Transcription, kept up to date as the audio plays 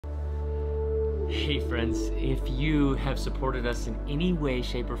Hey friends, if you have supported us in any way,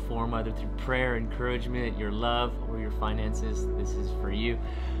 shape, or form, either through prayer, encouragement, your love, or your finances, this is for you.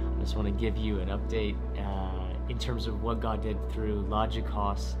 I just want to give you an update in terms of what God did through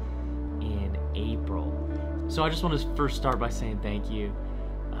Logikos in April. So I just want to first start by saying thank you.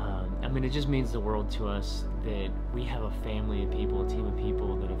 It just means the world to us that we have a family of people, a team of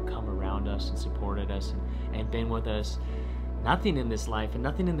people that have come around us and supported us and been with us. Nothing in this life and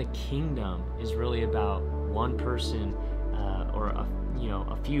nothing in the kingdom is really about one person or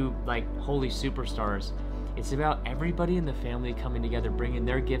a few like holy superstars. It's about everybody in the family coming together, bringing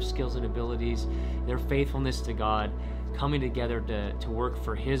their gifts, skills, and abilities, their faithfulness to God, coming together to work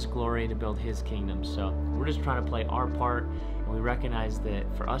for His glory and to build His kingdom. So we're just trying to play our part, and we recognize that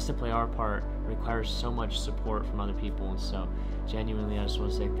for us to play our part requires so much support from other people. And so genuinely, I just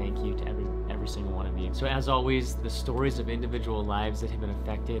want to say thank you to every single one of you. So as always, the stories of individual lives that have been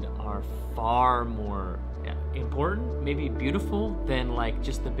affected are far more important, maybe beautiful, than like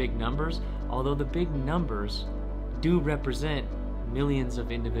just the big numbers, although the big numbers do represent millions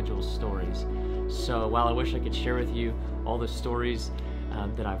of individual stories. So while I wish I could share with you all the stories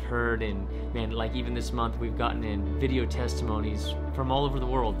that I've heard, and man, like even this month we've gotten in video testimonies from all over the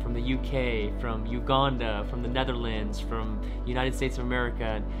world, from the UK, from Uganda, from the Netherlands, from United States of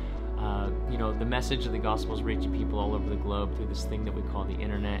America. The message of the gospel is reaching people all over the globe through this thing that we call the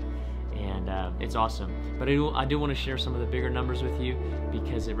internet, and it's awesome. But I do want to share some of the bigger numbers with you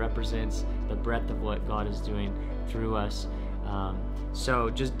because it represents the breadth of what God is doing through us. So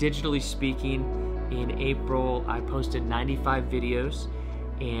just digitally speaking, in April I posted 95 videos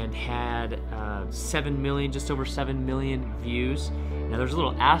and had 7 million, just over 7 million views. Now there's a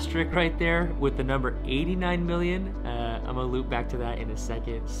little asterisk right there with the number 89 million. I'm gonna loop back to that in a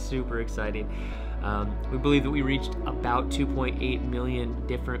second. Super exciting. We believe that we reached about 2.8 million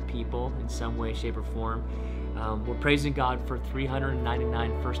different people in some way, shape, or form. We're praising God for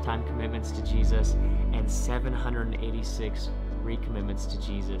 399 first-time commitments to Jesus and 786 recommitments to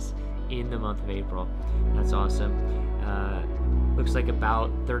Jesus in the month of April. That's awesome. Looks like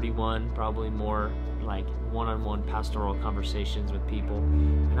about 31, probably more, like one-on-one pastoral conversations with people.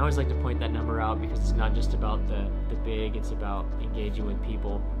 And I always like to point that number out because it's not just about the big, it's about engaging with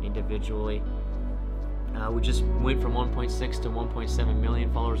people individually. We just went from 1.6 to 1.7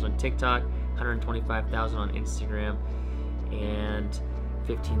 million followers on TikTok, 125,000 on Instagram, and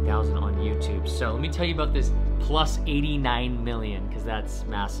 15,000 on YouTube. So let me tell you about this plus 89 million, because that's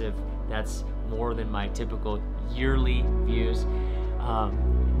massive. That's more than my typical yearly views.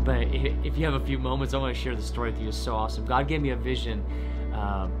 But if you have a few moments, I want to share the story with you. It's so awesome. God gave me a vision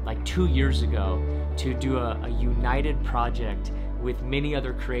like 2 years ago to do a united project with many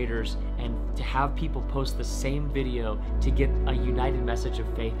other creators and to have people post the same video to get a united message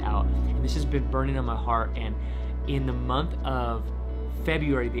of faith out. And this has been burning on my heart. And in the month of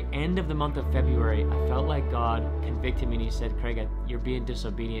February, the end of the month of February, I felt like God convicted me and He said, Craig, you're being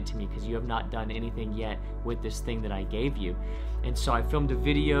disobedient to me because you have not done anything yet with this thing that I gave you. And so I filmed a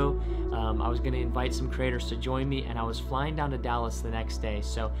video. I was going to invite some creators to join me, and I was flying down to Dallas the next day.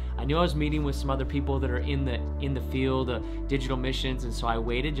 So I knew I was meeting with some other people that are in the field of digital missions, and so I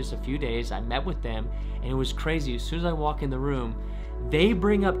waited just a few days. I met with them, and it was crazy. As soon as I walk in the room, they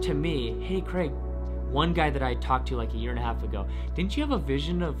bring up to me, hey Craig, one guy that I talked to like a year and a half ago, didn't you have a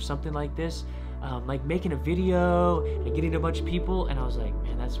vision of something like this? Like making a video and getting a bunch of people? And I was like,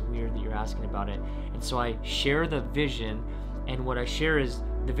 man, that's weird that you're asking about it. And so I share the vision, and what I share is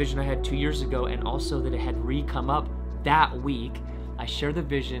the vision I had 2 years ago, and also that it had re-come up that week. I share the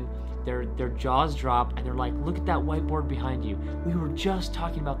vision, their jaws drop, and they're like, look at that whiteboard behind you. We were just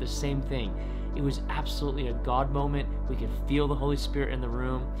talking about the same thing. It was absolutely a God moment. We could feel the Holy Spirit in the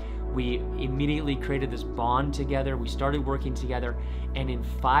room. We immediately created this bond together. We started working together, and in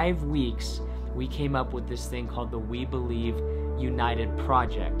 5 weeks, we came up with this thing called the We Believe United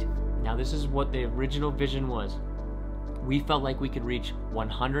Project. Now, this is what the original vision was. We felt like we could reach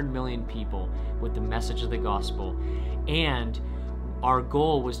 100 million people with the message of the gospel, and our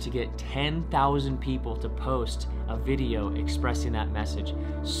goal was to get 10,000 people to post a video expressing that message.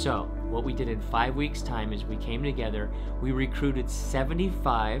 So what we did in 5 weeks' time is we came together, we recruited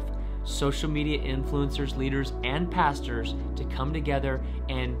 75 social media influencers, leaders, and pastors to come together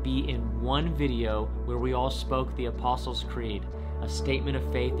and be in one video where we all spoke the Apostles' Creed, a statement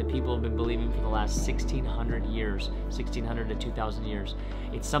of faith that people have been believing for the last 1,600 years, 1,600 to 2,000 years.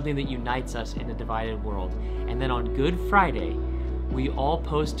 It's something that unites us in a divided world. And then on Good Friday, we all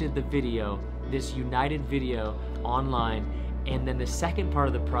posted the video, this united video, online, And then the second part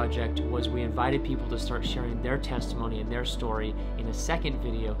of the project was we invited people to start sharing their testimony and their story in a second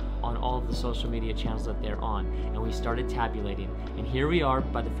video on all of the social media channels that they're on. And we started tabulating. And here we are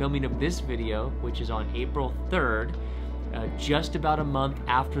by the filming of this video, which is on April 3rd, just about a month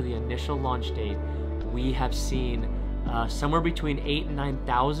after the initial launch date. We have seen somewhere between 8,000 and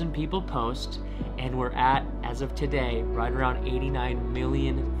 9,000 people post, and we're at, as of today, right around 89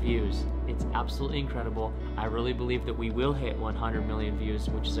 million views. It's absolutely incredible. I really believe that we will hit 100 million views,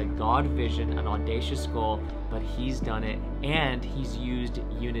 which is a God vision, an audacious goal, but He's done it, and He's used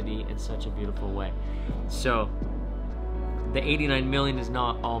unity in such a beautiful way. So the 89 million is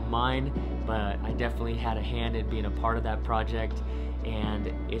not all mine, but I definitely had a hand in being a part of that project,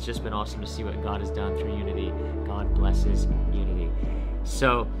 and it's just been awesome to see what God has done through unity. God blesses unity.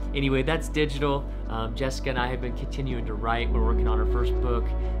 So anyway, that's digital. Jessica and I have been continuing to write. We're working on our first book.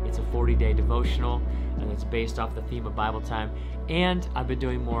 It's a 40-day devotional, and it's based off the theme of Bible time. And I've been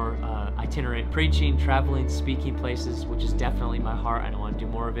doing more itinerant preaching, traveling, speaking places, which is definitely my heart, and I want to do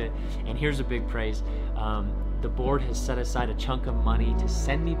more of it. And here's a big praise. The board has set aside a chunk of money to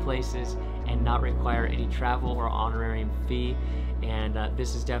send me places and not require any travel or honorarium fee. And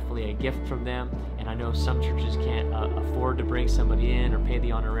this is definitely a gift from them. And I know some churches can't afford to bring somebody in or pay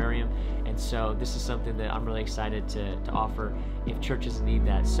the honorarium. And so this is something that I'm really excited to offer if churches need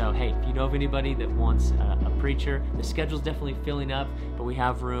that. So hey, if you know of anybody that wants a preacher, the schedule's definitely filling up, but we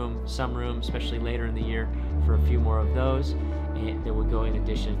have some room, especially later in the year, for a few more of those. And that would go in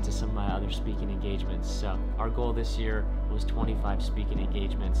addition to some of my other speaking engagements. So our goal this year was 25 speaking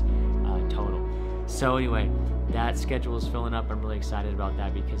engagements total. So anyway, that schedule is filling up. I'm really excited about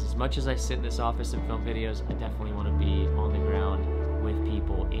that, because as much as I sit in this office and film videos, I definitely want to be on the ground with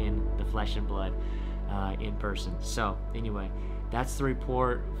people in the flesh and blood in person. So anyway, that's the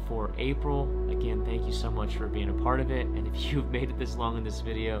report for April. Again, thank you so much for being a part of it. And if you've made it this long in this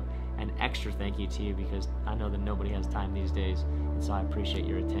video, an extra thank you to you, because I know that nobody has time these days. And so I appreciate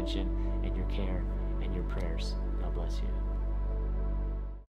your attention and your care and your prayers. God bless you.